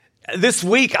This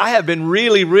week I have been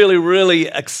really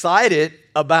excited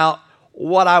about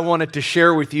what I wanted to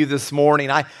share with you this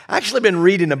morning. I actually been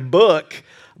reading a book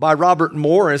by Robert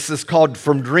Morris. It's called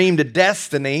From Dream to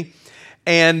Destiny,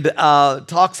 and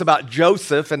talks about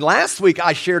Joseph. And last week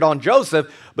I shared on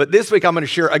Joseph, but this week I'm going to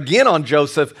share again on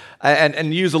Joseph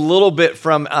and use a little bit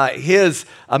from his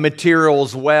material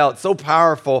as well. It's so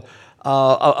powerful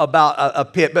about a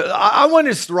pit. But I want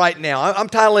us right now, I'm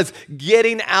titling this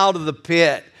Getting Out of the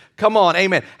Pit. Come on,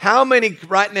 amen. How many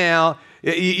right now,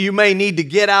 you may need to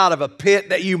get out of a pit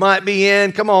that you might be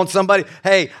in? Come on, somebody.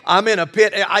 Hey, I'm in a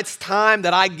pit. It's time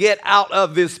that I get out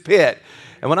of this pit.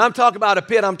 And when I'm talking about a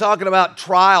pit, I'm talking about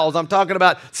trials. I'm talking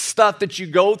about stuff that you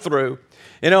go through.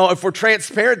 You know, if we're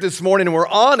transparent this morning and we're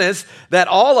honest, that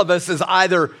all of us is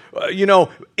either,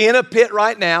 in a pit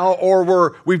right now,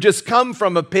 or we've just come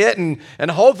from a pit, and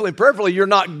hopefully, prayerfully, you're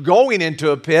not going into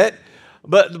a pit.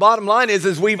 But the bottom line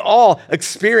is we've all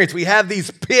experienced, we have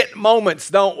these pit moments,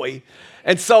 don't we?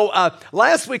 And so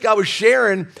last week I was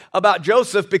sharing about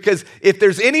Joseph, because if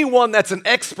there's anyone that's an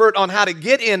expert on how to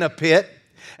get in a pit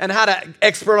and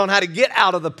expert on how to get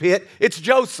out of the pit, it's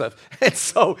Joseph. And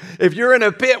so if you're in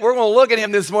a pit, we're going to look at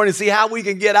him this morning and see how we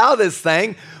can get out of this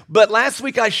thing. But last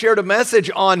week I shared a message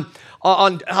on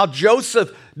how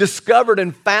Joseph discovered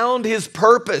and found his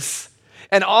purpose.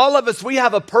 And all of us, we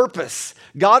have a purpose.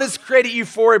 God has created you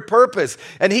for a purpose.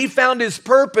 And he found his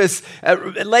purpose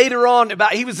later on.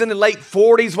 He was in the late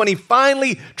 40s when he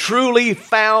finally truly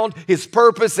found his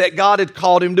purpose that God had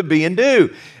called him to be and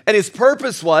do. And his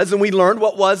purpose was, and we learned,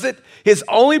 what was it? His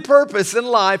only purpose in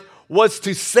life was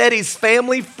to set his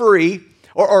family free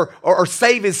or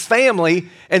save his family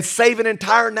and save an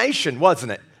entire nation,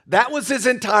 wasn't it? That was his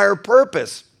entire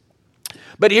purpose.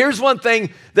 But here's one thing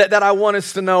that I want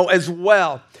us to know as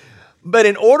well. But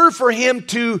in order for him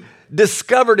to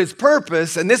discover his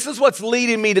purpose, and this is what's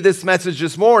leading me to this message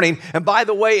this morning. And by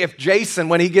the way, if Jason,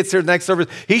 when he gets here next service,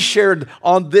 he shared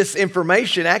on this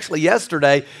information actually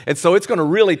yesterday. And so it's going to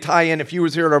really tie in. If you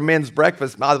was here at our men's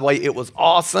breakfast, by the way, it was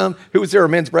awesome. Who was here at our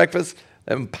men's breakfast?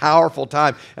 A powerful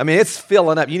time. I mean, it's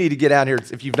filling up. You need to get out here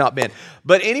if you've not been.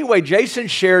 But anyway, Jason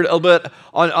shared a little bit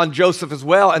on Joseph as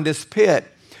well and this pit.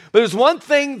 But there's one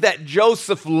thing that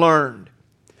Joseph learned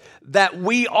that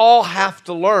we all have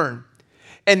to learn.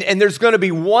 And there's going to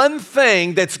be one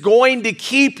thing that's going to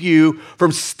keep you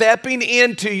from stepping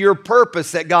into your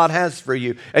purpose that God has for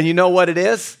you. And you know what it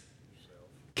is?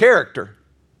 Character.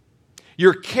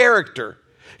 Your character.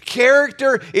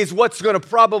 Character is what's going to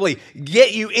probably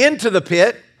get you into the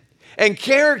pit. And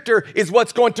character is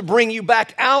what's going to bring you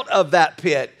back out of that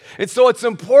pit. And so it's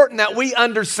important that we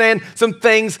understand some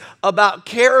things about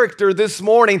character this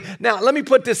morning. Now, let me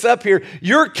put this up here.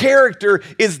 Your character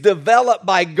is developed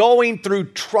by going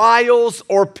through trials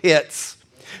or pits.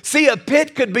 See, a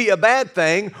pit could be a bad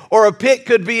thing, or a pit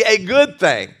could be a good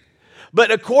thing.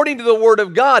 But according to the Word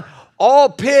of God, all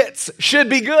pits should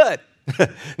be good.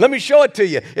 Let me show it to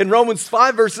you. In Romans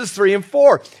 5, verses 3 and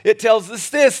 4, it tells us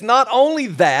this: not only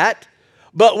that,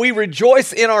 but we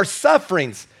rejoice in our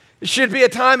sufferings. It should be a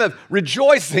time of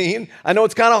rejoicing. I know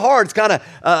it's kind of hard. It's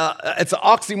an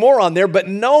oxymoron there, but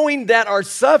knowing that our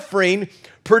suffering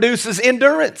produces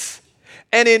endurance.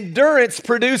 And endurance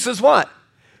produces what?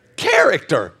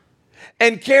 Character.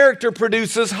 And character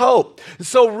produces hope.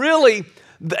 So really,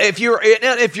 if you're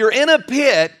in a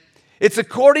pit, it's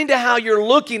according to how you're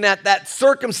looking at that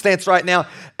circumstance right now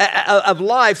of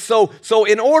life. So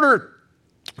in order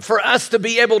for us to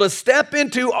be able to step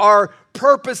into our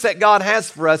purpose that God has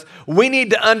for us, we need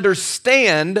to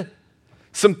understand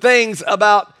some things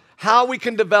about how we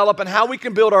can develop and how we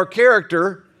can build our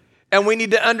character. And we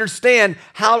need to understand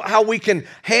how we can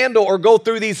handle or go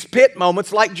through these pit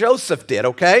moments like Joseph did,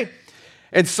 okay?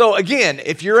 And so again,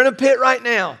 if you're in a pit right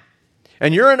now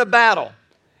and you're in a battle,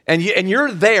 and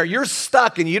you're there, you're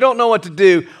stuck, and you don't know what to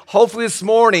do, hopefully this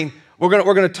morning we're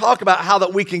going to talk about how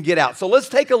that we can get out. So let's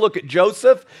take a look at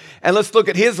Joseph, and let's look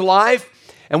at his life,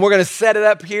 and we're going to set it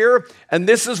up here. And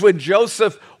this is when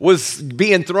Joseph was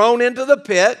being thrown into the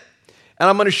pit, and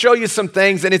I'm going to show you some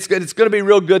things, and it's going to be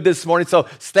real good this morning, so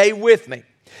stay with me.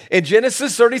 In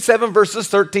Genesis 37, verses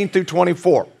 13 through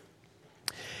 24.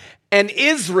 And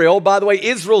Israel, by the way,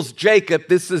 Israel's Jacob.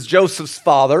 This is Joseph's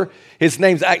father. His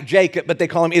name's Jacob, but they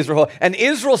call him Israel. And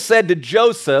Israel said to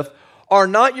Joseph, are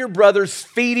not your brothers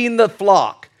feeding the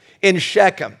flock in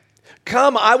Shechem?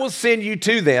 Come, I will send you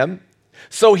to them.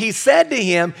 So he said to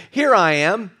him, here I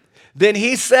am. Then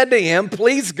he said to him,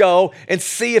 please go and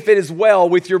see if it is well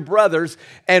with your brothers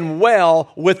and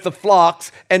well with the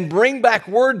flocks, and bring back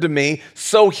word to me.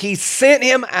 So he sent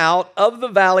him out of the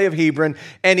valley of Hebron,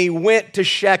 and he went to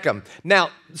Shechem.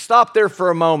 Now, stop there for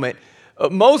a moment.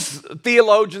 Most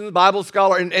theologians, Bible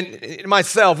scholars, and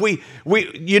myself,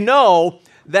 you know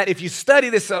that if you study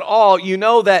this at all, you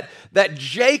know that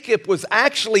Jacob was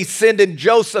actually sending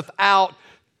Joseph out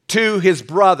to his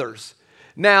brothers.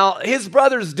 Now, his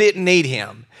brothers didn't need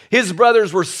him. His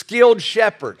brothers were skilled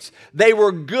shepherds. They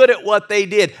were good at what they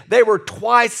did. They were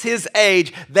twice his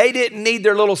age. They didn't need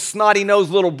their little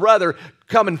snotty-nosed little brother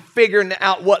coming figuring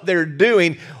out what they're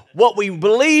doing. What we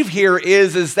believe here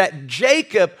is that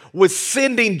Jacob was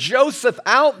sending Joseph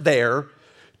out there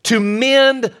to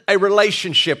mend a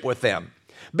relationship with them.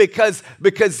 Because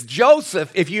Joseph,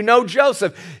 if you know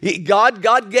Joseph,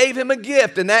 God gave him a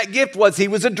gift, and that gift was he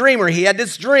was a dreamer. He had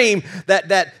this dream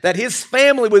that his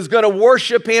family was going to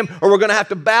worship him, or were going to have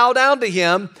to bow down to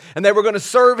him, and they were going to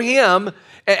serve him.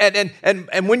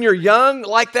 And when you're young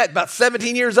like that, about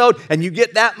 17 years old, and you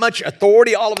get that much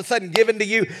authority all of a sudden given to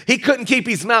you, he couldn't keep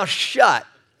his mouth shut.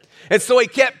 And so he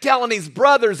kept telling his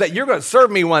brothers that you're going to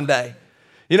serve me one day.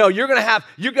 You know, you're gonna have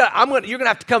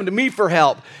to come to me for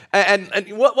help. And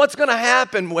what's gonna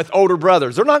happen with older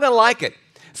brothers? They're not gonna like it.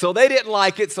 So they didn't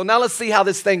like it. So now let's see how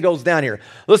this thing goes down here.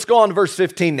 Let's go on to verse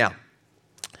 15 now.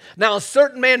 Now a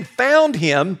certain man found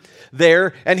him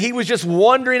there, and he was just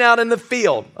wandering out in the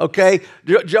field. Okay,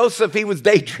 Joseph, he was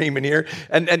daydreaming here,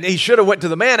 and he should have went to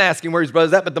the man asking where his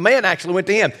brother's at, but the man actually went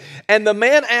to him. And the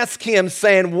man asked him,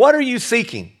 saying, "What are you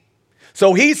seeking?"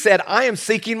 So he said, "I am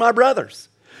seeking my brothers.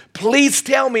 Please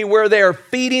tell me where they are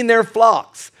feeding their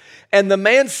flocks." And the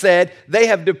man said, "They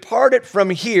have departed from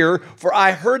here, for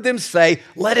I heard them say,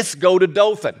 'Let us go to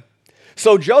Dothan.'"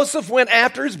 So Joseph went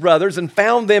after his brothers and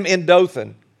found them in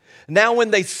Dothan. Now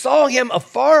when they saw him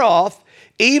afar off,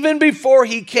 even before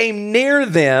he came near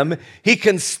them,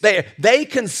 they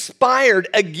conspired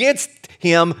against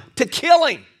him to kill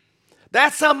him.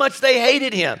 That's how much they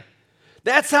hated him.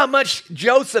 That's how much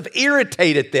Joseph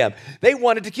irritated them. They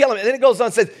wanted to kill him. And then it goes on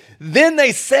and says, "Then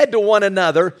they said to one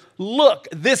another, 'Look,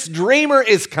 this dreamer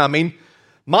is coming.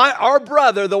 Our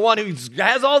brother, the one who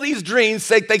has all these dreams,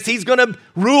 thinks he's going to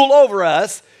rule over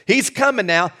us. He's coming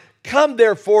now. Come,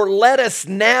 therefore, let us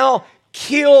now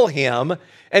kill him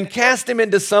and cast him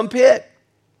into some pit.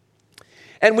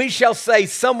 And we shall say,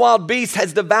 some wild beast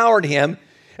has devoured him,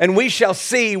 and we shall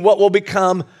see what will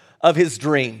become of his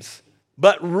dreams.'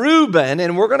 But Reuben,"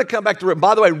 and we're going to come back to Reuben.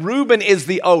 By the way, Reuben is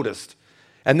the oldest.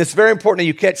 And it's very important that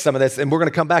you catch some of this, and we're going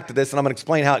to come back to this, and I'm going to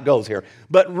explain how it goes here.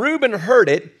 But Reuben heard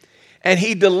it, and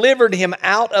he delivered him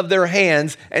out of their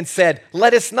hands and said,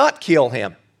 "Let us not kill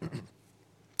him."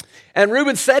 And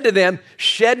Reuben said to them,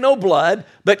 "Shed no blood,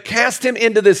 but cast him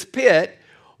into this pit,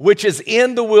 which is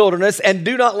in the wilderness, and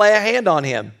do not lay a hand on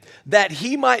him, that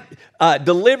he might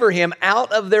deliver him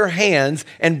out of their hands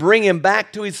and bring him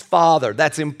back to his father."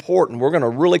 That's important. We're going to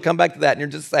really come back to that in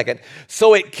just a second.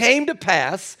 So it came to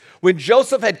pass, when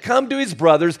Joseph had come to his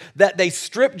brothers, that they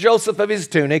stripped Joseph of his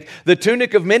tunic, the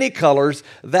tunic of many colors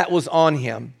that was on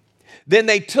him. Then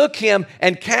they took him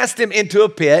and cast him into a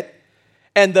pit,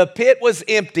 and the pit was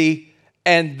empty,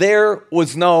 and there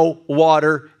was no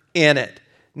water in it.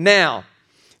 Now,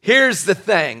 here's the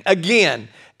thing. Again,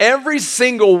 every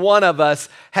single one of us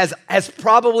has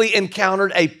probably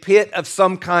encountered a pit of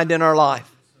some kind in our life.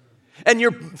 And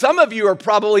some of you are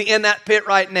probably in that pit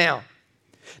right now.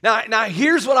 Now,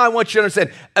 here's what I want you to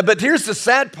understand. But here's the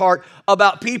sad part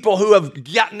about people who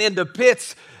have gotten into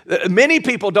pits. Many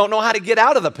people don't know how to get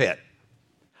out of the pit.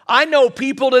 I know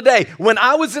people today, when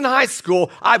I was in high school,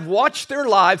 I've watched their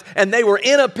lives, and they were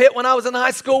in a pit when I was in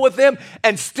high school with them,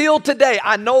 and still today,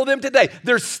 I know them today,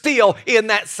 they're still in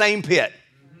that same pit.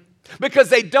 Because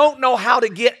they don't know how to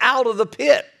get out of the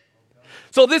pit.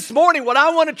 So this morning, what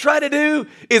I want to try to do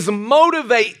is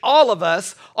motivate all of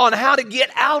us on how to get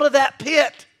out of that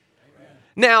pit.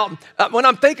 Now, when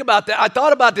I'm thinking about that, I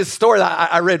thought about this story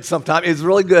that I read sometime. It's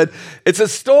really good. It's a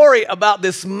story about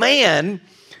this man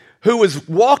who was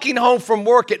walking home from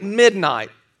work at midnight.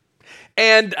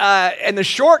 And the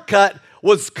shortcut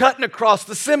was cutting across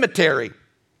the cemetery.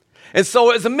 And so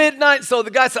it was a midnight, so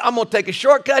the guy said, "I'm going to take a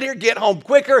shortcut here, get home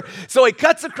quicker." So he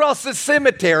cuts across the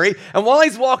cemetery, and while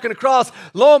he's walking across,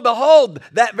 lo and behold,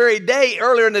 that very day,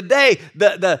 earlier in the day,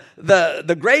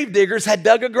 the grave diggers had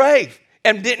dug a grave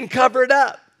and didn't cover it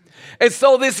up. And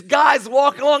so this guy's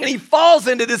walking along, and he falls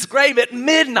into this grave at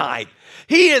midnight.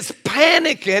 He is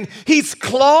panicking. He's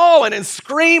clawing and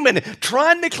screaming,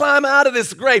 trying to climb out of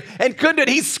this grave, and couldn't do it.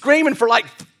 He's screaming for like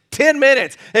 10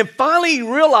 minutes. And finally he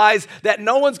realized that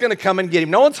no one's going to come and get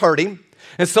him. No one's hurt him.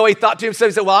 And so he thought to himself,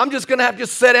 he said, well, I'm just going to have to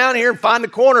just sit down here and find a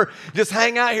corner, just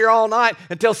hang out here all night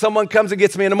until someone comes and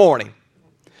gets me in the morning.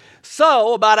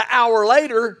 So about an hour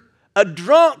later, a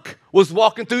drunk was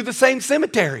walking through the same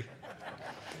cemetery.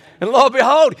 And lo and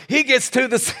behold, he gets to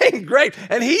the same grave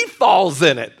and he falls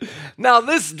in it. Now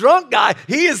this drunk guy,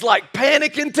 he is like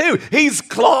panicking too. He's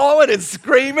clawing and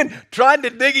screaming, trying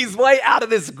to dig his way out of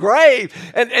this grave.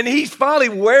 And he finally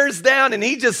wears down and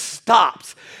he just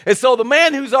stops. And so the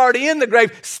man who's already in the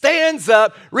grave stands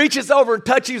up, reaches over and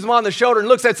touches him on the shoulder and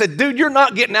looks at him and said, dude, you're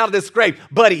not getting out of this grave.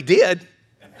 But he did.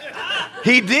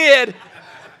 He did.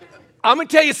 I'm going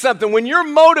to tell you something. When you're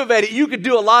motivated, you could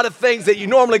do a lot of things that you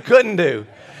normally couldn't do.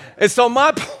 And so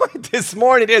my point this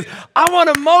morning is I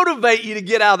want to motivate you to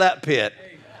get out of that pit.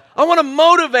 I want to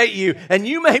motivate you, and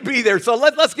you may be there. So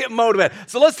let's get motivated.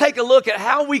 So let's take a look at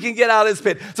how we can get out of this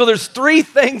pit. So there's 3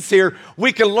 things here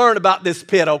we can learn about this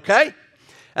pit, okay?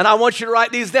 And I want you to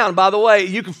write these down. By the way,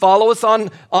 you can follow us on,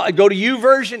 go to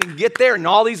YouVersion and get there, and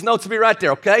all these notes will be right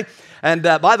there, okay? And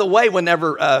by the way,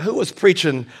 whenever, who was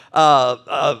preaching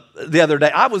the other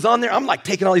day? I was on there. I'm like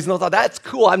taking all these notes. That's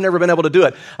cool. I've never been able to do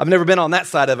it. I've never been on that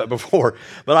side of it before,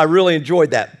 but I really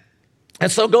enjoyed that.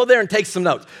 And so go there and take some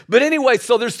notes. But anyway,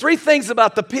 so there's 3 things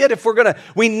about the pit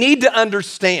we need to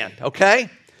understand, okay,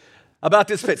 about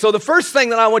this pit. So the first thing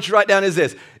that I want you to write down is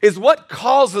this, is what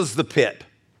causes the pit?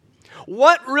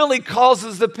 What really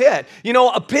causes the pit? You know,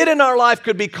 a pit in our life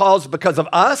could be caused because of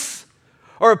us,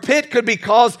 or a pit could be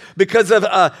caused because of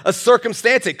a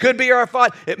circumstance. It could be our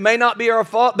fault. It may not be our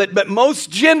fault, but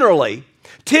most generally,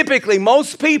 typically,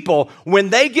 most people, when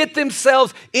they get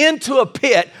themselves into a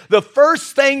pit, the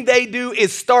first thing they do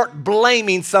is start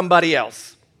blaming somebody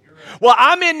else. Well,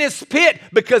 I'm in this pit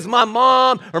because my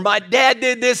mom or my dad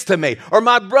did this to me, or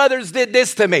my brothers did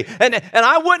this to me. And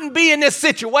I wouldn't be in this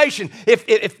situation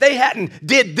if they hadn't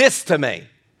did this to me.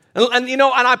 And you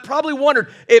know, and I probably wondered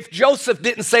if Joseph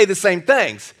didn't say the same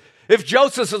things. If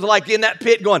Joseph was like in that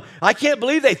pit going, I can't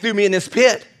believe they threw me in this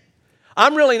pit.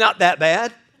 I'm really not that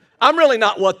bad. I'm really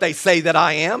not what they say that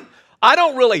I am. I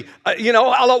don't really,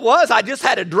 all it was, I just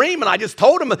had a dream and I just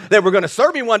told them they were going to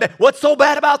serve me one day. What's so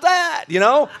bad about that, you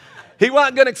know? He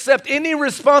wasn't going to accept any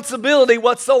responsibility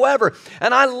whatsoever.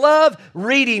 And I love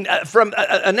reading from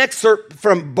an excerpt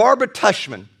from Barbara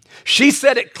Tushman. She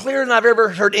said it clearer than I've ever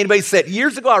heard anybody say it.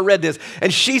 Years ago, I read this,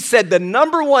 and she said the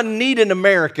number one need in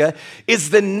America is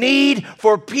the need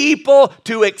for people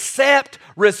to accept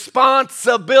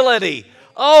responsibility.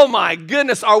 Oh my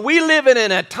goodness, are we living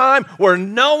in a time where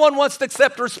no one wants to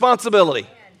accept responsibility?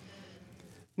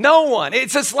 No one.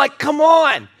 It's just like, come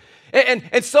on.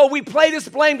 And so we play this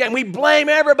blame game. We blame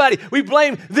everybody. We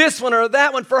blame this one or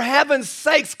that one. For heaven's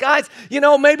sakes, guys, you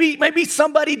know, maybe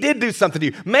somebody did do something to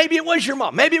you. Maybe it was your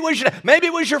mom. Maybe it was your dad. Maybe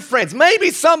it was your friends. Maybe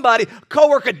somebody,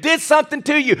 coworker, did something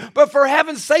to you. But for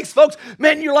heaven's sakes, folks,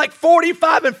 man, you're like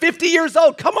 45 and 50 years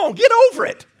old. Come on, get over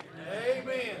it.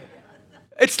 Amen.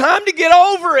 It's time to get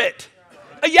over it.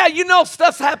 Yeah, you know,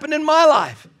 stuff's happened in my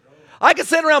life. I can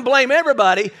sit around and blame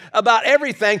everybody about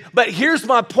everything, but here's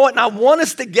my point, and I want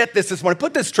us to get this morning.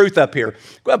 Put this truth up here.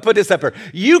 Go ahead and put this up here.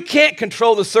 You can't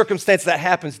control the circumstance that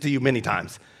happens to you many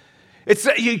times. It's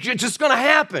just going to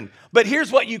happen. But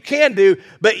here's what you can do,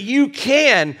 but you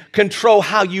can control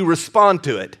how you respond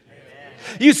to it.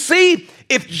 You see,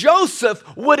 if Joseph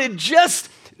would have just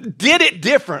did it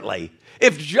differently,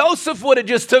 if Joseph would have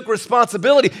just took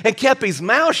responsibility and kept his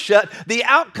mouth shut, the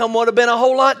outcome would have been a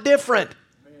whole lot different.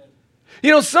 You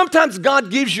know, sometimes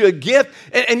God gives you a gift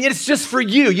and it's just for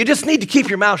you. You just need to keep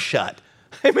your mouth shut.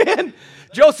 Amen.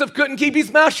 Joseph couldn't keep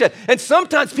his mouth shut. And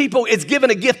sometimes people, it's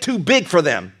given a gift too big for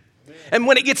them. And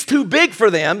when it gets too big for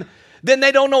them, then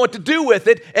they don't know what to do with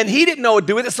it. And he didn't know what to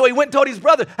do with it. So he went and told his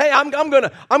brother, hey, I'm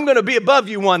gonna be above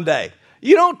you one day.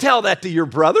 You don't tell that to your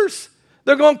brothers.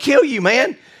 They're going to kill you,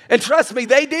 man. And trust me,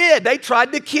 they did. They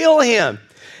tried to kill him.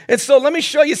 And so let me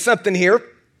show you something here.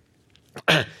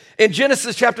 In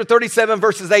Genesis chapter 37,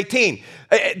 verses 18,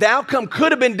 the outcome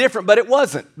could have been different, but it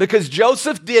wasn't, because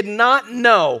Joseph did not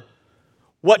know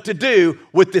what to do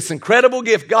with this incredible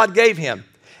gift God gave him.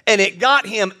 And it got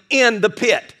him in the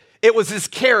pit. It was his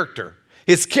character.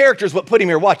 His character is what put him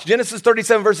here. Watch, Genesis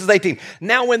 37, verses 18.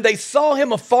 Now, when they saw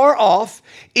him afar off,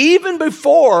 even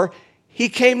before he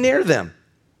came near them,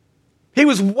 he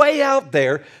was way out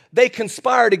there, they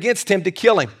conspired against him to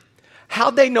kill him.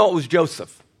 How'd they know it was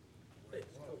Joseph? It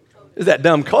was that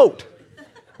dumb coat,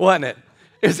 wasn't it?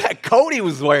 It was that coat he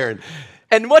was wearing.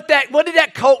 And what did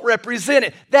that coat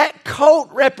represent? That coat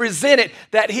represented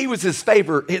that he was his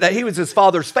favorite, that he was his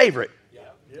father's favorite,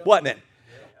 wasn't it?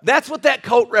 That's what that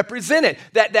coat represented.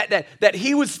 That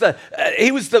he was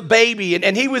the baby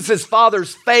and he was his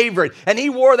father's favorite. And he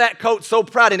wore that coat so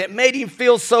proud and it made him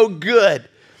feel so good.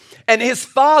 And his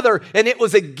father, and it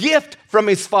was a gift from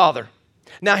his father.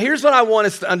 Now here's what I want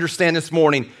us to understand this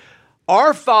morning.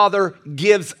 Our Father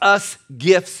gives us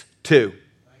gifts too.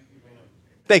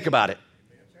 Think about it.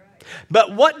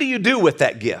 But what do you do with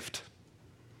that gift?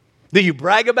 Do you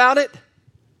brag about it?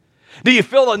 Do you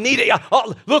feel the need?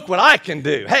 Oh, look what I can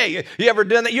do. Hey, you ever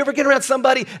done that? You ever get around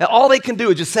somebody and all they can do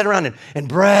is just sit around and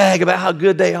brag about how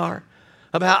good they are,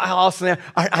 about how awesome they are?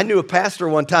 I knew a pastor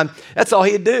one time. That's all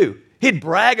he'd do. He'd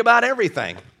brag about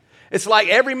everything. It's like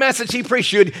every message he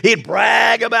preached, he'd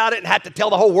brag about it and have to tell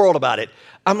the whole world about it.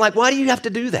 I'm like, why do you have to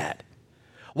do that?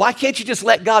 Why can't you just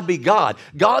let God be God?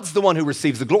 God's the one who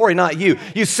receives the glory, not you.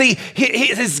 You see,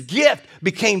 his gift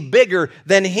became bigger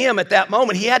than him at that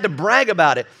moment. He had to brag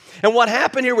about it. And what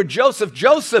happened here with Joseph,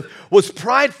 Joseph was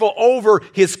prideful over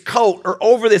his coat or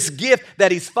over this gift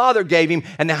that his father gave him.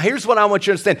 And now here's what I want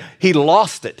you to understand. He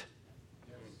lost it.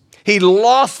 He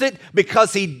lost it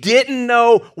because he didn't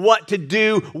know what to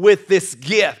do with this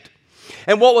gift.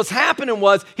 And what was happening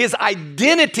was his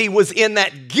identity was in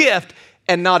that gift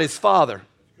and not his father.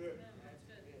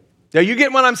 Now you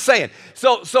get what I'm saying?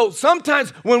 So sometimes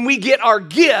when we get our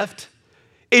gift,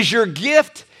 is your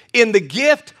gift in the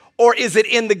gift or is it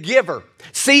in the giver?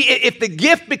 See, if the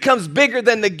gift becomes bigger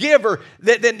than the giver,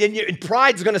 then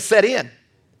pride's going to set in.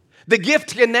 The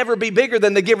gift can never be bigger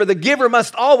than the giver. The giver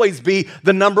must always be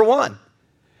the number one.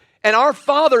 And our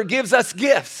Father gives us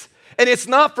gifts. And it's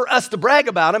not for us to brag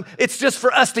about them. It's just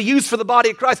for us to use for the body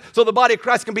of Christ so the body of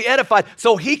Christ can be edified,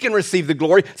 so he can receive the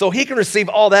glory, so he can receive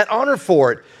all that honor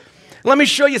for it. Let me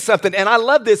show you something. And I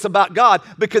love this about God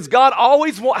because God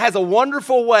always has a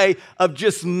wonderful way of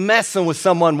just messing with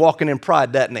someone walking in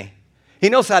pride, doesn't he? He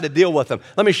knows how to deal with them.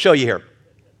 Let me show you here.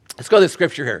 Let's go to the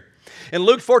scripture here. In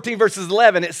Luke 14, verses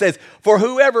 11, it says, "For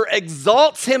whoever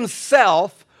exalts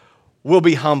himself will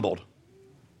be humbled."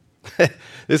 This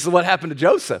is what happened to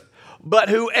Joseph. But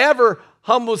whoever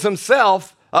humbles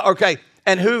himself,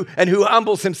 and who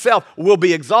humbles himself will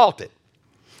be exalted.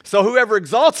 So whoever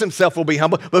exalts himself will be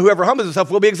humbled, but whoever humbles himself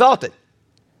will be exalted.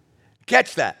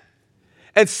 Catch that.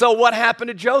 And so what happened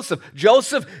to Joseph?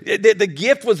 Joseph, the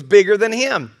gift was bigger than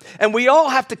him. And we all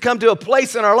have to come to a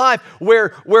place in our life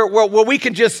where we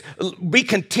can just be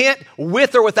content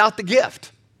with or without the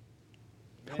gift.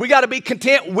 We got to be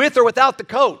content with or without the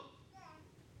coat.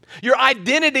 Your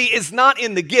identity is not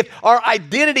in the gift. Our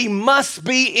identity must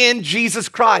be in Jesus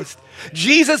Christ.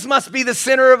 Jesus must be the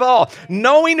center of all.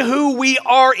 Knowing who we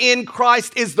are in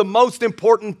Christ is the most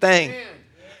important thing.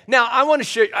 Now, I want to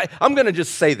share, I'm going to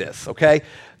just say this, okay?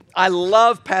 I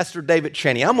love Pastor David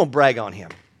Cheney. I'm going to brag on him.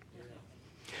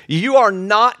 You are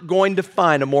not going to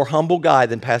find a more humble guy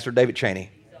than Pastor David Cheney.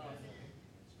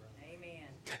 Amen.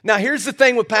 Now, here's the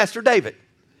thing with Pastor David.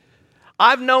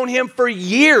 I've known him for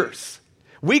years.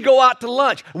 We go out to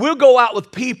lunch. We'll go out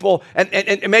with people and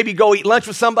maybe go eat lunch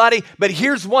with somebody. But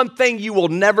here's one thing you will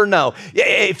never know.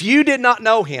 If you did not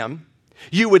know him,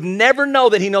 you would never know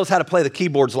that he knows how to play the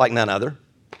keyboards like none other.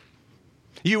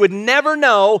 You would never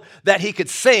know that he could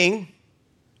sing.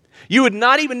 You would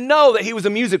not even know that he was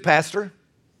a music pastor.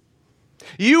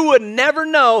 You would never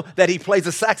know that he plays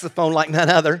a saxophone like none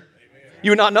other.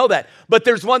 You would not know that. But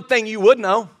there's one thing you would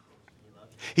know.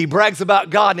 He brags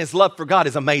about God and his love for God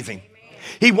is amazing.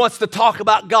 He wants to talk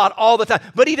about God all the time,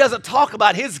 but he doesn't talk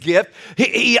about his gift.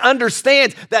 He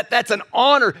understands that that's an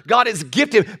honor God has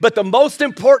gifted him, but the most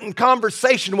important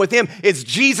conversation with him is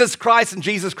Jesus Christ and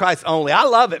Jesus Christ only. I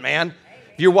love it, man.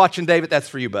 If you're watching David, that's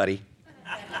for you, buddy.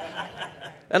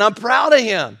 And I'm proud of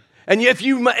him. And if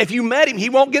you met him, he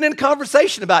won't get in a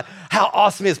conversation about how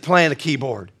awesome he is playing a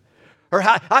keyboard. Or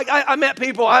how I've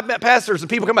met pastors and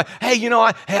people come by, hey,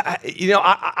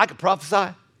 I could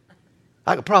prophesy.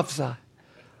 I could prophesy.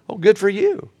 Oh, good for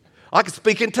you. I can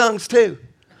speak in tongues too.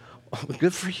 Oh,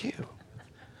 good for you.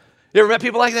 You ever met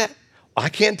people like that? I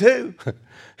can too.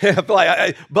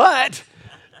 But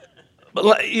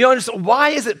you understand, why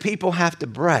is it people have to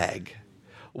brag?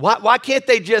 Why can't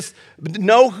they just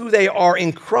know who they are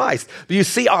in Christ? You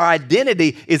see, our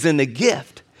identity is in the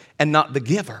gift and not the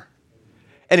giver.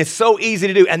 And it's so easy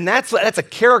to do. And that's a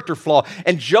character flaw.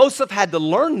 And Joseph had to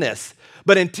learn this.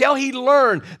 But until he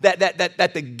learned that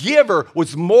the giver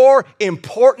was more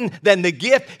important than the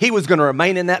gift, he was going to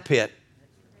remain in that pit.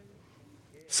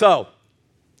 So,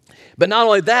 but not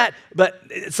only that, but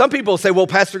some people say, well,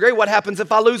 Pastor Gray, what happens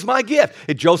if I lose my gift?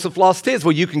 If Joseph lost his,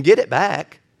 well, you can get it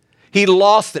back. He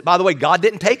lost it. By the way, God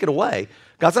didn't take it away.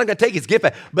 God's not going to take his gift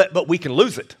back, but we can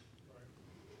lose it.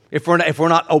 if we're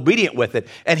not obedient with it.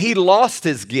 And he lost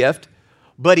his gift,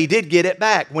 but he did get it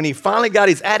back. When he finally got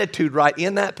his attitude right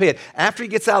in that pit, after he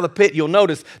gets out of the pit, you'll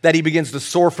notice that he begins to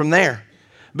soar from there,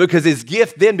 because his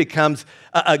gift then becomes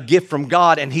a gift from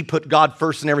God, and he put God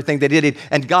first in everything they did,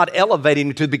 and God elevated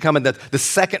him to becoming the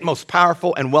second most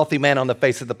powerful and wealthy man on the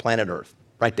face of the planet Earth,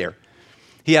 right there.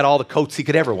 He had all the coats he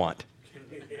could ever want.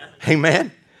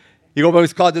 Amen? You know,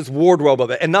 it's called this wardrobe of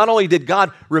it. And not only did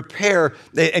God repair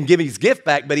and give his gift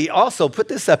back, but he also, put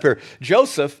this up here,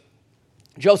 Joseph's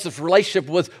relationship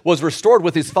was restored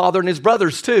with his father and his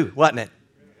brothers too, wasn't it?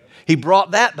 He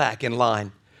brought that back in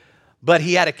line. But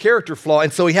he had a character flaw,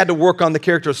 and so he had to work on the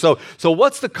character. So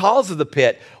what's the cause of the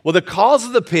pit? Well, the cause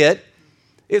of the pit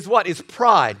is what? Is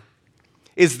pride.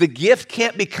 Is the gift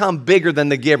can't become bigger than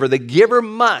the giver. The giver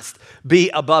must be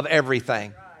above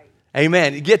everything. Right.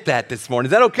 Amen. You get that this morning.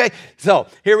 Is that okay? So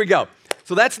here we go.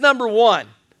 So that's number one.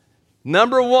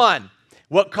 Number one.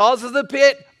 What causes the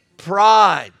pit?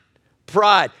 Pride.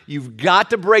 Pride. You've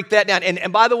got to break that down.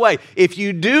 And by the way, if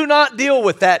you do not deal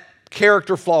with that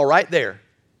character flaw right there,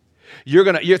 it's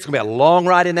going to be a long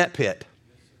ride in that pit.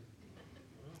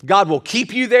 God will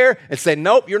keep you there and say,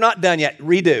 nope, you're not done yet.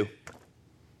 Redo.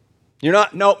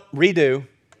 Nope, redo.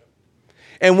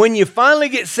 And when you finally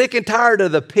get sick and tired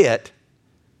of the pit,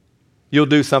 you'll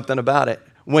do something about it.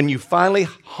 When you finally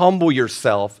humble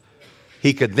yourself,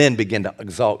 he could then begin to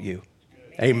exalt you.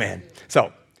 Amen.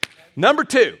 So, number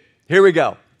two, here we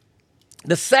go.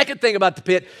 The second thing about the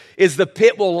pit is the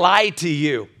pit will lie to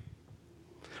you.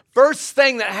 First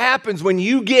thing that happens when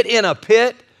you get in a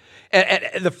pit,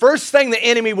 and the first thing the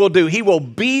enemy will do, he will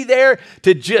be there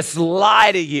to just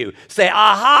lie to you. Say,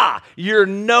 aha, you're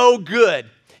no good.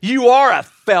 You are a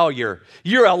failure.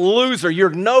 You're a loser. You're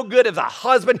no good as a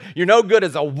husband. You're no good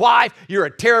as a wife. You're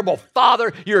a terrible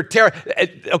father. You're a terrible,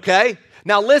 okay?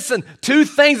 Now listen, two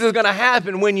things is going to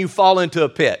happen when you fall into a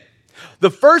pit.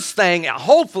 The first thing,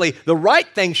 hopefully, the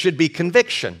right thing should be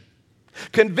conviction.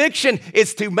 Conviction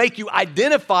is to make you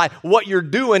identify what you're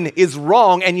doing is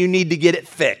wrong and you need to get it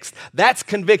fixed. That's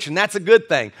conviction. That's a good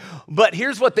thing. But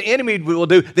here's what the enemy will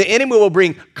do. The enemy will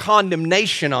bring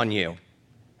condemnation on you.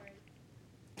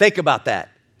 Think about that.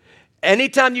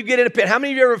 Anytime you get in a pit, how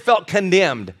many of you ever felt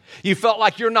condemned? You felt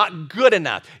like you're not good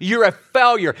enough. You're a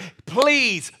failure.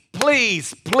 Please,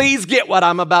 please, please get what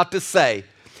I'm about to say.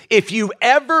 If you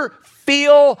ever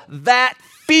feel that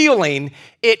feeling,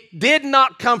 it did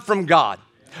not come from God.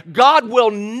 God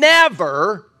will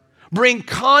never bring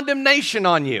condemnation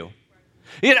on you.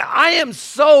 You know, I am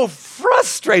so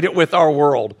frustrated with our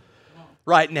world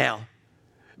right now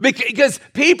because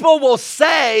people will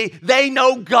say they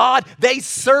know God, they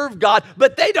serve God,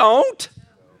 but they don't.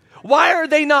 Why are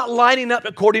they not lining up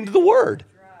according to the Word?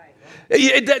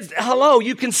 Hello,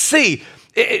 you can see,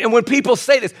 and when people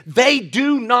say this, they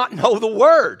do not know the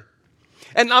Word.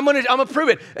 And I'm gonna prove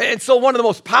it. And so one of the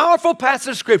most powerful passages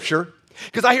of Scripture,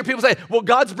 because I hear people say, well,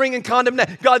 God's bringing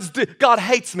condemnation. God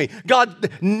hates me.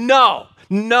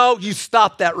 No, you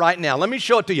stop that right now. Let me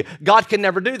show it to you. God can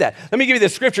never do that. Let me give you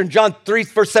this scripture in John 3,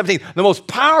 verse 17. The most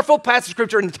powerful passage of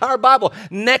Scripture in the entire Bible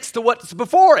next to what's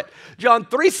before it. John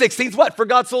 3:16 is what? For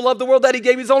God so loved the world that he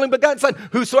gave his only begotten Son.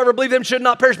 Whosoever believes him should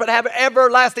not perish but have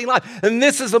everlasting life. And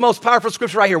this is the most powerful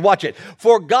scripture right here. Watch it.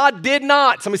 For God did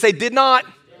not. Somebody say did not.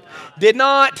 Did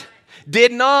not.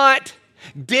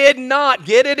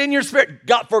 Get it in your spirit.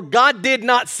 For God did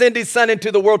not send his Son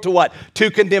into the world to what?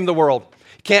 To condemn the world.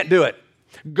 Can't do it.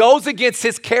 Goes against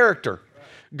his character.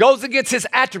 Goes against his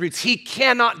attributes. He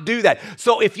cannot do that.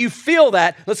 So if you feel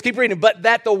that, let's keep reading, but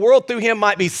that the world through him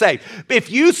might be saved.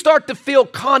 If you start to feel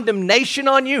condemnation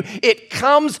on you, it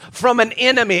comes from an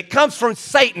enemy. It comes from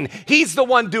Satan. He's the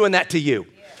one doing that to you.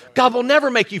 God will never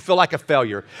make you feel like a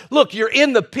failure. Look, you're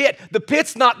in the pit. The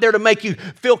pit's not there to make you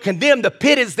feel condemned. The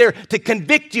pit is there to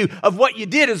convict you of what you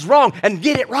did is wrong and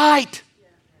get it right.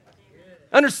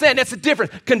 Understand, that's a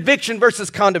difference. Conviction versus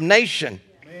condemnation.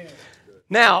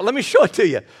 Now, let me show it to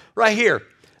you right here.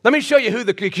 Let me show you who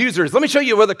the accuser is. Let me show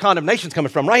you where the condemnation's coming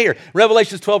from right here.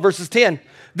 Revelation 12, verses 10.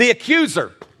 The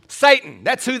accuser, Satan,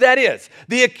 that's who that is.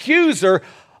 The accuser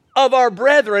of our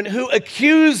brethren who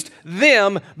accused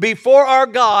them before our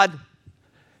God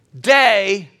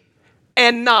day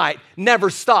and night never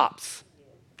stops.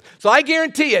 So I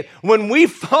guarantee it, when we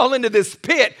fall into this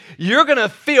pit, you're going to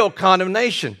feel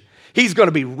condemnation. He's going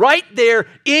to be right there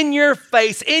in your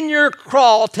face, in your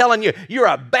crawl, telling you, you're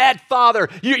a bad father,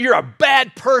 you're a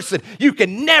bad person, you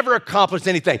can never accomplish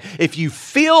anything. If you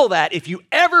feel that, if you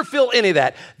ever feel any of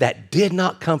that, that did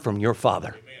not come from your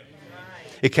Father.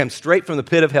 It came straight from the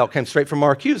pit of hell, came straight from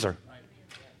our accuser.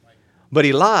 But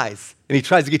he lies, and he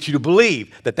tries to get you to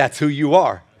believe that that's who you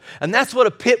are. And that's what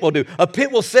a pit will do. A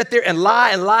pit will sit there and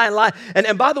lie and lie and lie.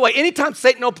 And by the way, anytime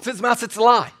Satan opens his mouth, it's a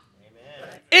lie.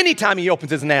 Amen. Anytime he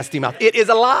opens his nasty mouth, it is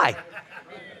a lie.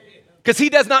 Because he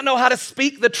does not know how to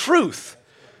speak the truth.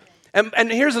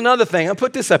 And here's another thing. I'll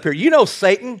put this up here. You know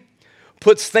Satan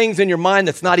puts things in your mind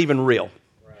that's not even real.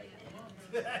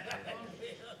 Right.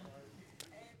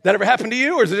 That ever happened to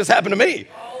you, or does it just happen to me?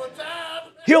 All the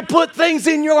time. He'll put things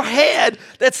in your head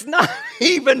that's not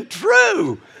even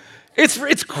true.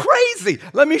 It's crazy.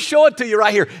 Let me show it to you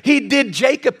right here. He did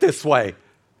Jacob this way.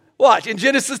 Watch, in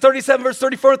Genesis 37, verse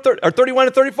 34, or 31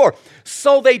 and 34.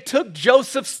 So they took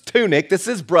Joseph's tunic, this is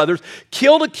his brothers,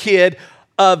 killed a kid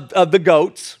of the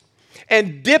goats,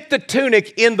 and dipped the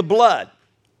tunic in the blood.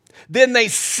 Then they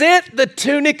sent the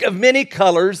tunic of many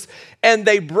colors, and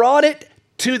they brought it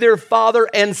to their father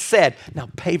and said, now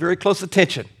pay very close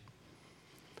attention.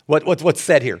 What's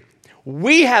said here?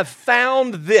 We have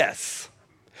found this.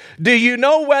 Do you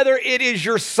know whether it is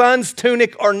your son's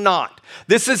tunic or not?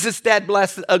 This is his dad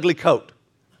blasted ugly coat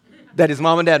that his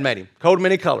mom and dad made him. Coat of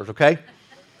many colors, okay?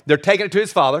 They're taking it to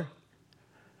his father.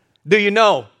 Do you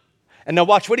know? And now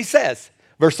watch what he says.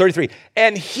 Verse 33.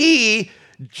 And he,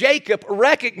 Jacob,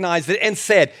 recognized it and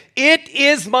said, it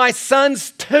is my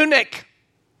son's tunic.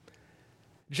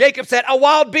 Jacob said, a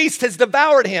wild beast has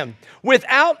devoured him.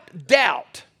 Without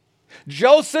doubt,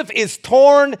 Joseph is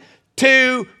torn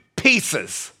to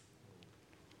pieces.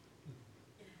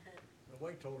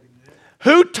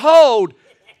 Who told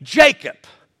Jacob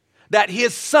that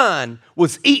his son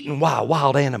was eaten by a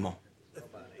wild animal?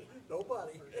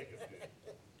 Nobody.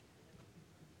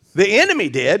 The enemy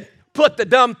did. Put the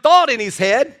dumb thought in his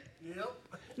head,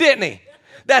 didn't he?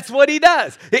 That's what he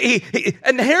does.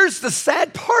 And here's the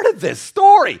sad part of this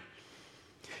story.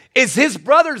 Is his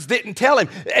brothers didn't tell him.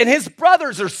 And his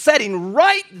brothers are sitting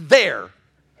right there.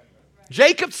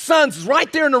 Jacob's son's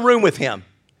right there in the room with him.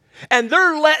 And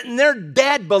they're letting their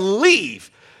dad believe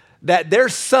that their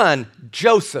son,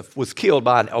 Joseph, was killed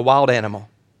by a wild animal.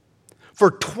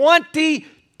 For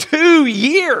 22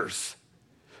 years,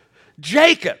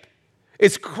 Jacob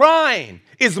is crying,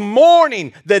 is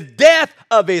mourning the death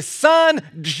of his son,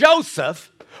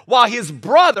 Joseph, while his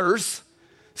brothers,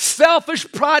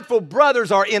 selfish, prideful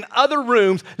brothers, are in other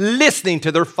rooms listening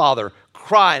to their father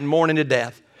crying, mourning to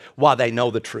death, while they know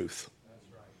the truth.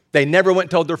 They never went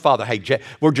and told their father, hey,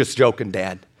 we're just joking,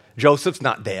 Dad. Joseph's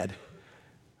not dead.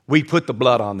 We put the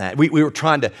blood on that. We were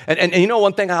trying to, and you know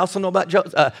one thing I also know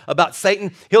about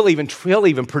Satan? He'll even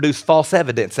produce false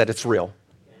evidence that it's real.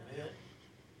 Amen.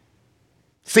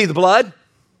 See the blood?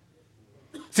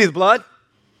 See the blood?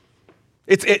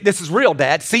 This is real,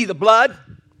 Dad. See the blood?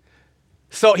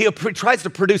 So he tries to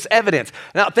produce evidence.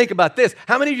 Now think about this.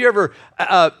 How many of you ever,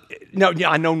 I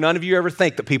know none of you ever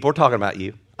think that people are talking about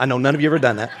you. I know none of you ever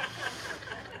done that.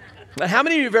 But how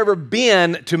many of you have ever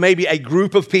been to maybe a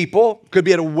group of people? Could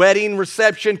be at a wedding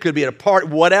reception, could be at a party,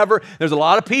 whatever. There's a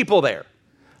lot of people there,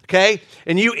 okay?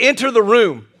 And you enter the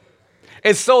room.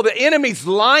 And so the enemy's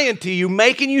lying to you,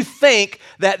 making you think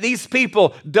that these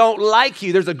people don't like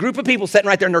you. There's a group of people sitting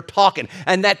right there and they're talking,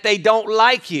 and that they don't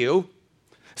like you.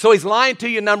 So he's lying to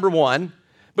you, number one,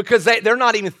 because they're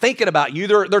not even thinking about you.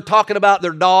 They're talking about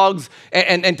their dogs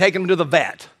and taking them to the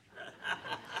vet.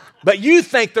 But you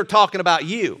think they're talking about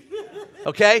you,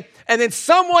 okay? And then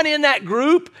someone in that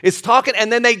group is talking,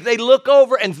 and then they look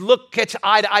over and catch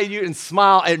eye to eye to you and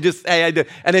smile and just, hey, I do,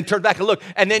 and then turn back and look.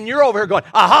 And then you're over here going,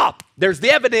 aha, there's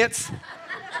the evidence.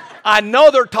 I know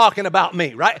they're talking about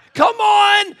me, right? Come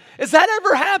on. Has that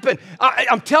ever happened?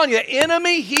 I'm telling you, the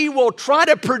enemy, he will try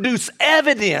to produce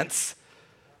evidence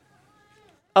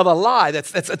of a lie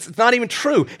that's not even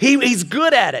true. He's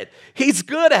good at it. He's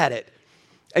good at it.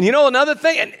 And you know another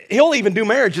thing? And he'll even do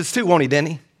marriages too, won't he,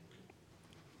 Denny?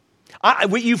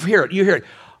 You hear it.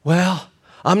 Well,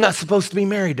 I'm not supposed to be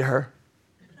married to her.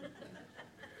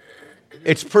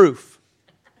 It's proof.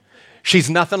 She's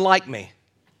nothing like me.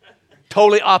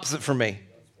 Totally opposite from me.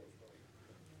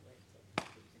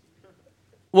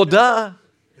 Well, duh.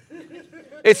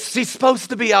 She's supposed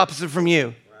to be opposite from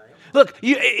you. Look,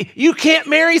 you can't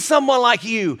marry someone like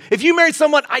you. If you married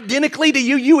someone identically to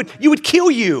you, you would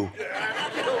kill you.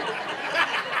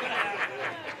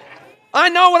 I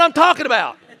know what I'm talking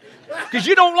about. Because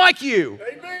you don't like you.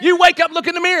 Amen. You wake up, look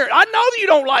in the mirror. I know that you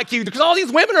don't like you because all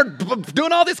these women are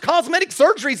doing all these cosmetic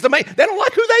surgeries to make. They don't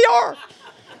like who they are.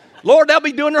 Lord, they'll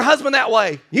be doing their husband that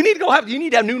way. You need to have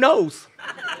new nose.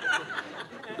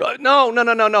 No.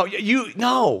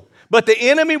 No. But the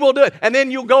enemy will do it. And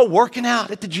then you'll go working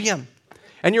out at the gym.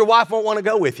 And your wife won't want to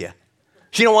go with you.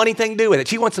 She don't want anything to do with it.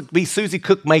 She wants to be Susie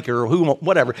Cookmaker or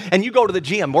whatever. And you go to the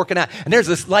gym working out, and there's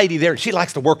this lady there, and she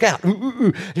likes to work out.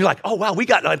 And you're like, oh, wow, we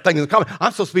got things in common.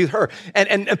 I'm supposed to be with her.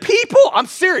 And people, I'm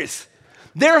serious.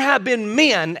 There have been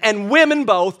men and women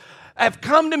both have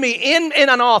come to me in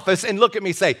an office and look at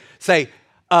me say,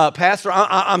 Pastor,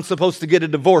 I'm supposed to get a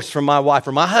divorce from my wife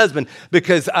or my husband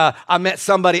because I met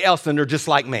somebody else and they're just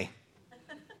like me.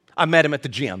 I met him at the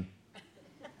gym.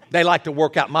 They like to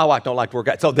work out. My wife don't like to work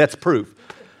out. So that's proof.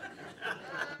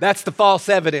 That's the false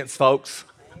evidence, folks.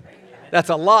 That's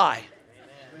a lie.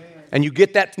 And you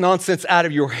get that nonsense out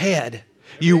of your head.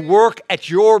 You work at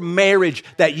your marriage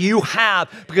that you have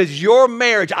because your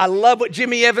marriage, I love what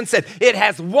Jimmy Evans said, it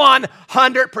has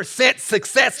 100%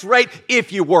 success rate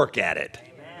if you work at it.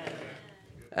 Amen.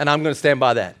 And I'm going to stand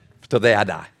by that till the day I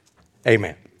die.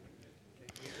 Amen.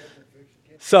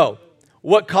 So,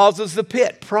 what causes the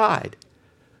pit? Pride.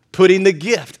 Putting the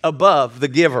gift above the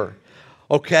giver.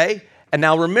 Okay? And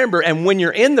now remember, and when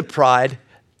you're in the pride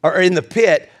or in the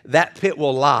pit, that pit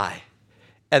will lie.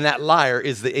 And that liar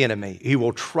is the enemy. He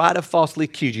will try to falsely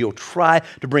accuse you. He'll try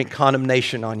to bring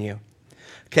condemnation on you.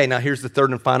 Okay, now here's the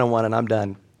third and final one, and I'm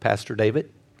done, Pastor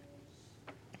David.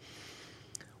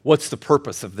 What's the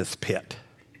purpose of this pit?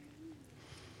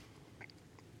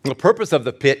 The purpose of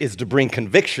the pit is to bring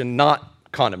conviction, not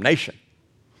condemnation.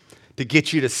 To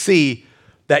get you to see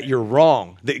that you're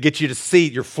wrong, that get you to see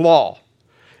your flaw,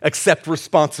 accept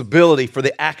responsibility for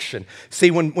the action.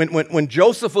 See, when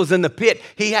Joseph was in the pit,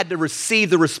 he had to receive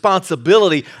the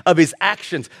responsibility of his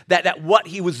actions, that what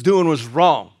he was doing was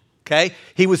wrong, okay?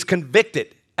 He was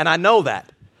convicted, and I know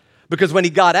that because when he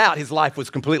got out, his life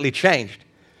was completely changed.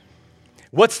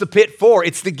 What's the pit for?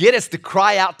 It's to get us to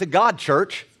cry out to God,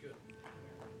 church.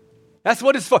 That's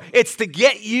what it's for. It's to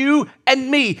get you and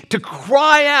me to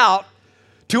cry out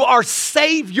to our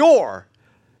Savior.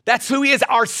 That's who He is,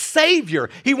 our Savior.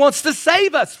 He wants to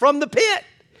save us from the pit.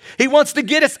 He wants to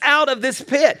get us out of this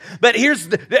pit. But He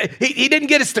didn't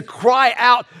get us to cry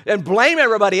out and blame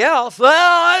everybody else. Well,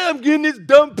 I am getting this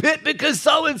dumb pit because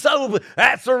so-and-so,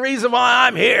 that's the reason why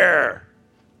I'm here.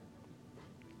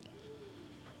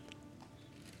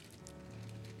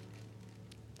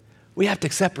 We have to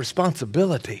accept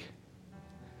responsibility.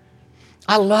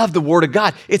 I love the Word of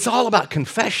God. It's all about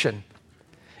confession.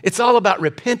 It's all about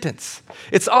repentance.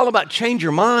 It's all about change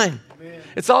your mind. Amen.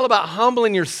 It's all about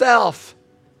humbling yourself.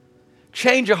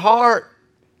 Change your heart.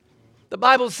 The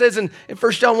Bible says in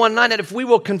 1 John 1:9 that if we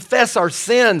will confess our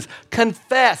sins,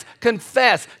 confess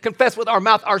with our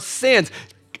mouth our sins,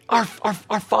 our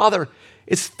Father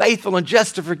is faithful and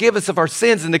just to forgive us of our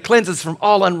sins and to cleanse us from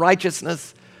all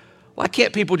unrighteousness. Why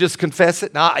can't people just confess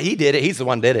it? No, He did it. He's the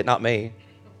one who did it, not me.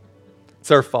 It's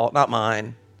their fault, not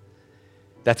mine.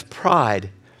 That's pride.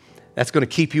 That's going to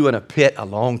keep you in a pit a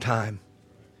long time.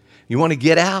 You want to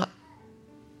get out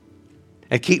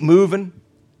and keep moving?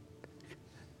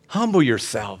 Humble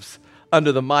yourselves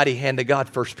under the mighty hand of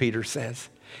God, 1 Peter says.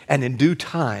 And in due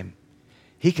time,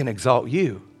 He can exalt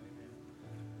you.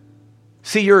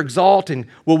 See, your exalting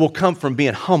will come from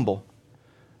being humble,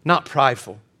 not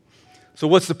prideful. So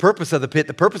what's the purpose of the pit?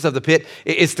 The purpose of the pit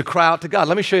is to cry out to God.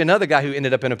 Let me show you another guy who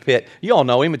ended up in a pit. You all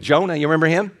know him, Jonah. You remember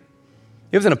him?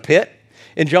 He was in a pit.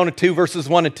 In Jonah 2, verses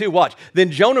 1 and 2, watch.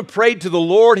 Then Jonah prayed to the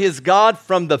Lord his God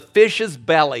from the fish's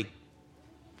belly.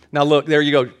 Now look, there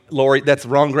you go, Lori. That's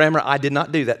wrong grammar. I did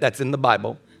not do that. That's in the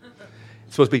Bible.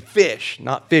 It's supposed to be fish,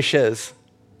 not fishes.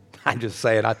 I'm just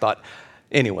saying, I thought,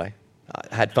 anyway,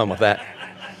 I had fun with that.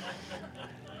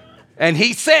 And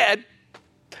he said,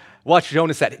 watch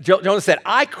Jonah said. Jonah said,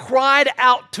 I cried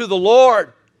out to the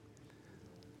Lord.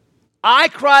 I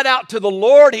cried out to the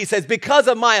Lord, he says, because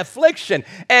of my affliction,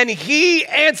 and He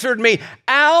answered me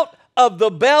out of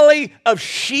the belly of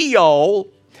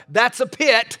Sheol. That's a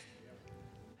pit.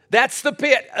 That's the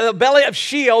pit, the belly of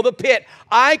Sheol, the pit.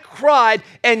 I cried,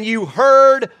 and You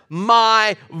heard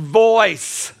my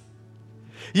voice.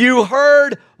 You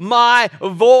heard my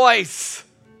voice.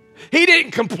 He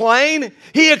didn't complain.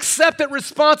 He accepted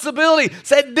responsibility.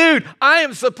 Said, dude, I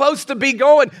am supposed to be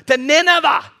going to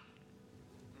Nineveh.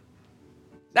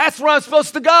 That's where I'm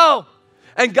supposed to go.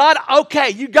 And God,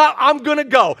 okay, I'm going to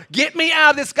go. Get me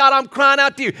out of this, God. I'm crying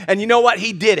out to You. And you know what?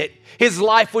 He did it. His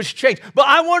life was changed. But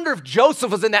I wonder if Joseph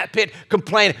was in that pit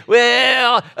complaining,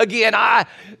 well, again,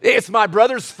 it's my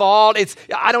brother's fault.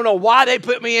 I don't know why they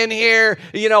put me in here.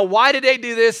 You know, why did they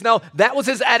do this? No, that was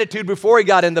his attitude before he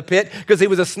got in the pit because he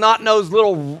was a snot-nosed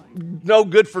little no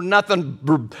good for nothing,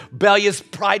 rebellious,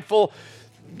 prideful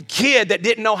kid that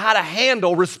didn't know how to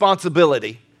handle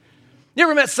responsibility. You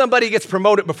ever met somebody who gets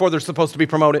promoted before they're supposed to be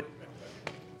promoted?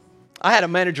 I had a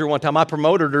manager one time. I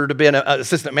promoted her to be an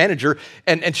assistant manager,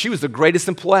 and she was the greatest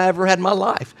employee I ever had in my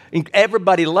life. And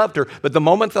everybody loved her, but the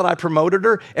moment that I promoted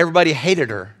her, everybody hated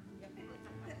her.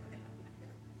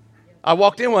 I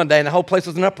walked in one day, and the whole place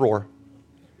was in uproar.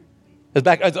 It was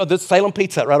back, this Salem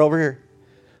Pizza Hut right over here.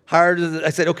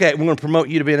 I said, okay, we're going to promote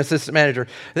you to be an assistant manager.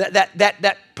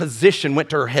 That position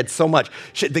went to her head so much.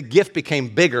 The gift became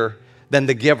bigger than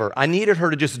the giver. I needed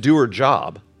her to just do her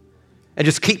job and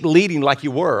just keep leading like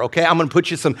you were, okay? I'm going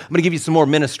to give you some more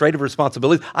administrative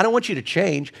responsibilities. I don't want you to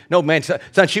change. No, man,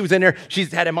 son, she was in there.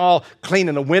 She's had him all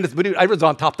cleaning the windows. But dude, I was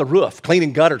on top of the roof,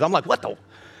 cleaning gutters. I'm like, what the?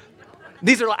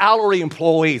 These are hourly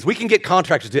employees. We can get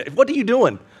contractors to do it. What are you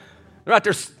doing? They're out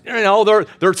there,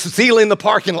 they're sealing the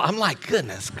parking lot. I'm like,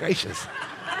 goodness gracious.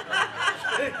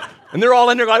 And they're all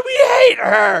in there going, we hate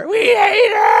her. We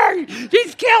hate her.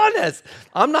 She's killing us.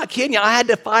 I'm not kidding you. I had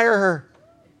to fire her.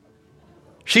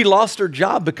 She lost her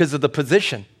job because of the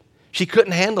position. She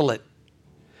couldn't handle it.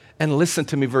 And listen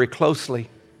to me very closely.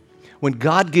 When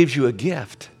God gives you a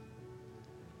gift,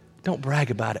 don't brag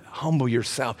about it. Humble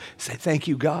yourself. Say, thank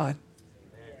you, God.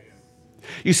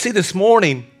 You see, this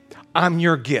morning, I'm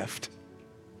your gift.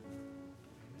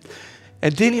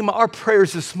 And Denny, our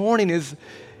prayers this morning is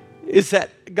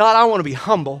that, God, I want to be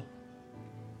humble.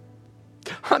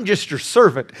 I'm just your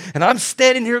servant. And I'm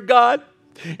standing here, God.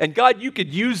 And God, you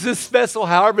could use this vessel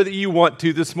however that you want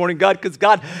to this morning, God, because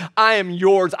God, I am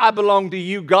yours. I belong to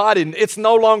you, God, and it's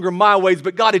no longer my ways,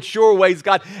 but God, it's your ways,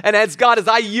 God. And as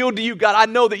I yield to you, God,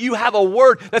 I know that you have a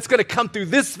word that's going to come through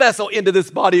this vessel into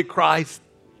this body of Christ.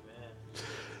 Amen.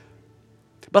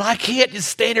 But I can't just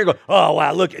stand here and go, oh,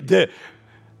 wow, look at that.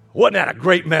 Wasn't that a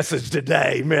great message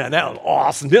today? Man, that was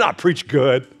awesome. Didn't I preach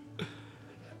good?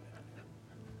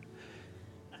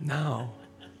 No.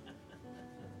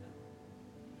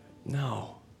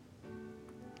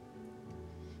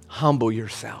 Humble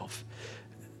yourself.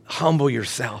 Humble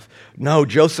yourself. No,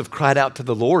 Joseph cried out to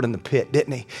the Lord in the pit,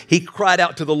 didn't he? He cried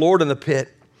out to the Lord in the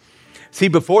pit. See,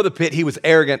 before the pit, he was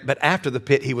arrogant, but after the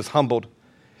pit, he was humbled.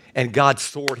 And God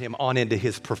soared him on into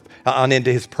his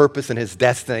purpose and his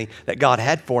destiny that God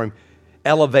had for him,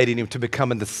 elevating him to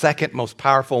becoming the second most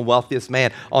powerful and wealthiest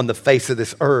man on the face of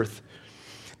this earth.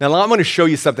 Now, I'm going to show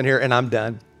you something here, and I'm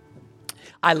done.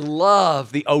 I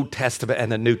love the Old Testament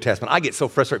and the New Testament. I get so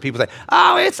frustrated. People say,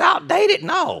 oh, it's outdated.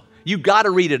 No, you got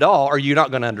to read it all or you're not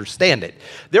going to understand it.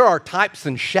 There are types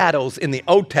and shadows in the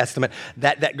Old Testament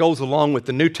that goes along with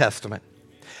the New Testament.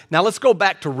 Now, let's go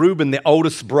back to Reuben, the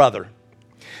oldest brother.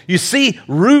 You see,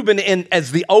 Reuben,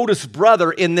 as the oldest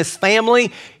brother in this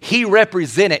family, he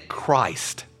represented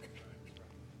Christ.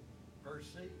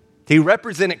 He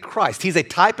represented Christ. He's a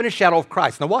type and a shadow of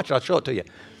Christ. Now watch it. I'll show it to you.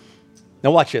 Now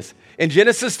watch this. In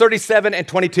Genesis 37 and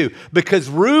 22, because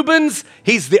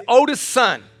he's the oldest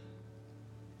son.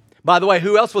 By the way,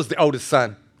 who else was the oldest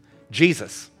son?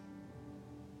 Jesus.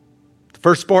 The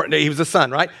firstborn, he was a son,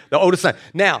 right? The oldest son.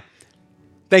 Now,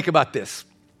 think about this.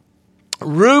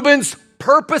 Reuben's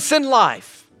purpose in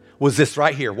life was this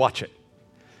right here. Watch it.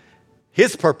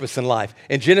 His purpose in life.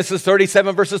 In Genesis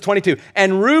 37 verses 22.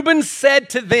 And Reuben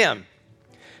said to them,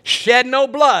 shed no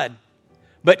blood,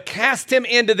 but cast him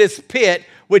into this pit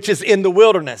which is in the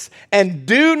wilderness, and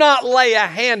do not lay a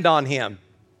hand on him.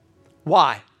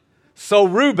 Why? So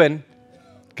Reuben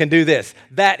can do this,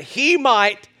 that he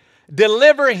might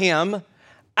deliver him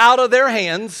out of their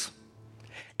hands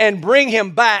and bring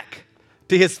him back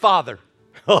to his father.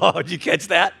 Oh, did you catch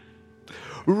that?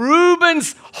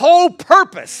 Reuben's whole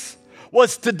purpose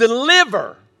was to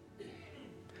deliver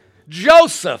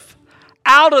Joseph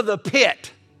out of the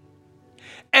pit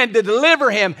and to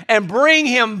deliver him and bring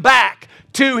him back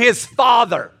to his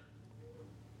father.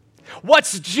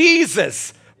 What's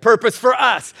Jesus' purpose for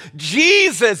us?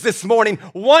 Jesus this morning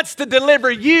wants to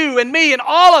deliver you and me and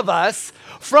all of us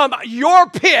from your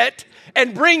pit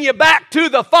and bring you back to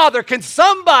the Father. Can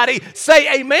somebody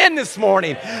say amen this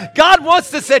morning? God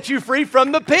wants to set you free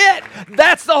from the pit.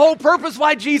 That's the whole purpose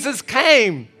why Jesus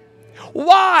came.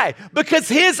 Why? Because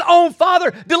his own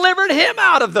Father delivered him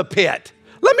out of the pit.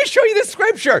 Let me show you this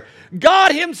scripture.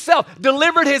 God himself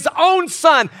delivered his own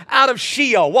son out of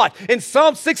Sheol. What? In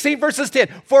Psalm 16 verses 10,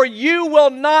 for you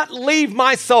will not leave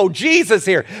my soul, Jesus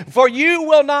here, for you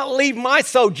will not leave my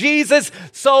soul, Jesus,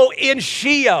 so in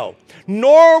Sheol,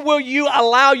 nor will you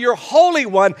allow your Holy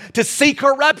One to see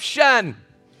corruption.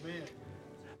 Amen.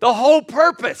 The whole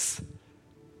purpose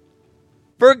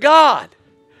for God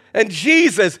and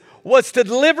Jesus was to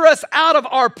deliver us out of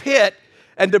our pit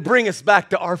and to bring us back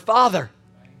to our Father.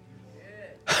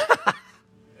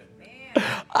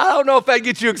 I don't know if that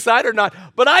gets you excited or not,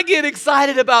 but I get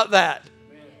excited about that.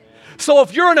 So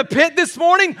if you're in a pit this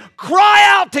morning, cry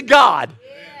out to God.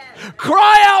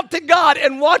 Cry out to God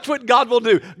and watch what God will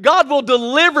do. God will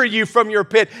deliver you from your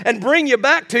pit and bring you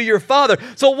back to your Father.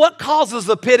 So what causes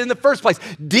the pit in the first place?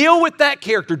 Deal with that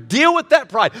character. Deal with that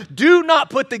pride. Do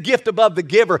not put the gift above the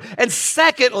giver. And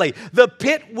secondly, the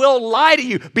pit will lie to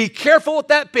you. Be careful with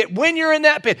that pit. When you're in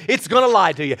that pit, it's going to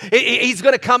lie to you. He's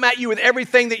going to come at you with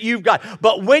everything that you've got.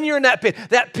 But when you're in that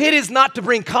pit is not to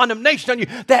bring condemnation on you.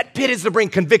 That pit is to bring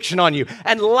conviction on you.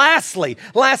 And lastly,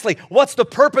 what's the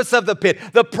purpose of the pit?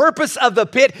 The purpose of the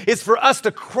pit is for us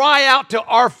to cry out to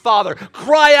our Father,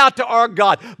 cry out to our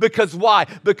God. Because why?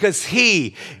 Because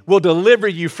He will deliver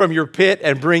you from your pit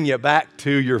and bring you back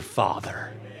to your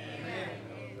Father.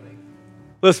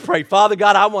 Let's pray. Father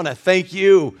God, I want to thank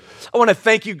you. I want to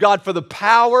thank you, God, for the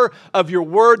power of your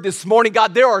word this morning.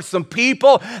 God, there are some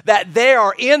people that they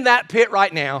are in that pit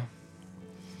right now.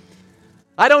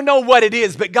 I don't know what it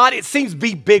is, but God, it seems to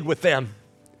be big with them.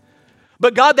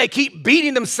 But God, they keep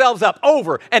beating themselves up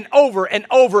over and over and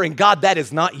over. And God, that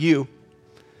is not you.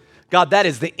 God, that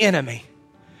is the enemy.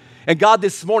 And God,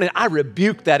 this morning, I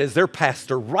rebuke that as their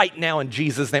pastor right now in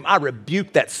Jesus' name. I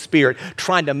rebuke that spirit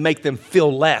trying to make them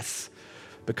feel less.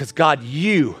 Because God,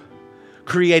 you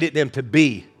created them to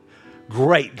be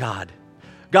great, God.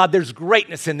 God, there's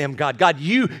greatness in them, God. God,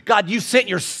 you sent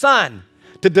your Son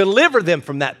to deliver them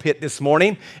from that pit this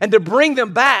morning and to bring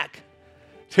them back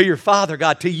to your Father,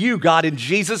 God, to you, God, in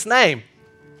Jesus' name.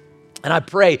 And I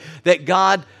pray that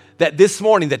God, that this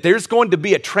morning, that there's going to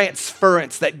be a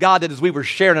transference, that God, that as we were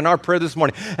sharing in our prayer this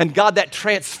morning, and God, that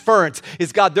transference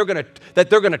is, God, they're going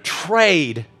to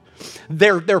trade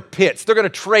their pits. They're going to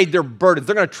trade their burdens.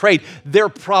 They're going to trade their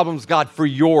problems, God, for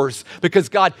yours. Because,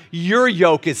 God, your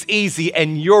yoke is easy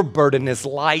and your burden is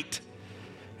light.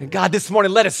 And God, this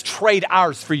morning, let us trade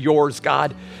ours for yours,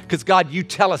 God. Because God, you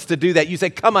tell us to do that. You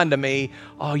say, come unto me,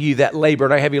 all you that labor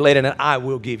and are heavy laden, and I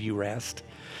will give you rest.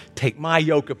 Take my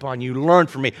yoke upon you. Learn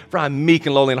from me, for I'm meek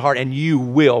and lowly in heart, and you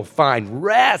will find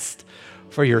rest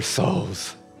for your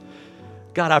souls.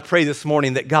 God, I pray this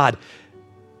morning that God,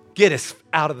 get us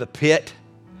out of the pit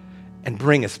and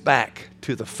bring us back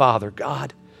to the Father,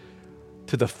 God.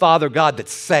 To the Father, God,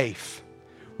 that's safe.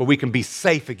 Where we can be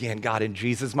safe again, God, in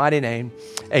Jesus' mighty name.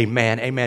 Amen. Amen.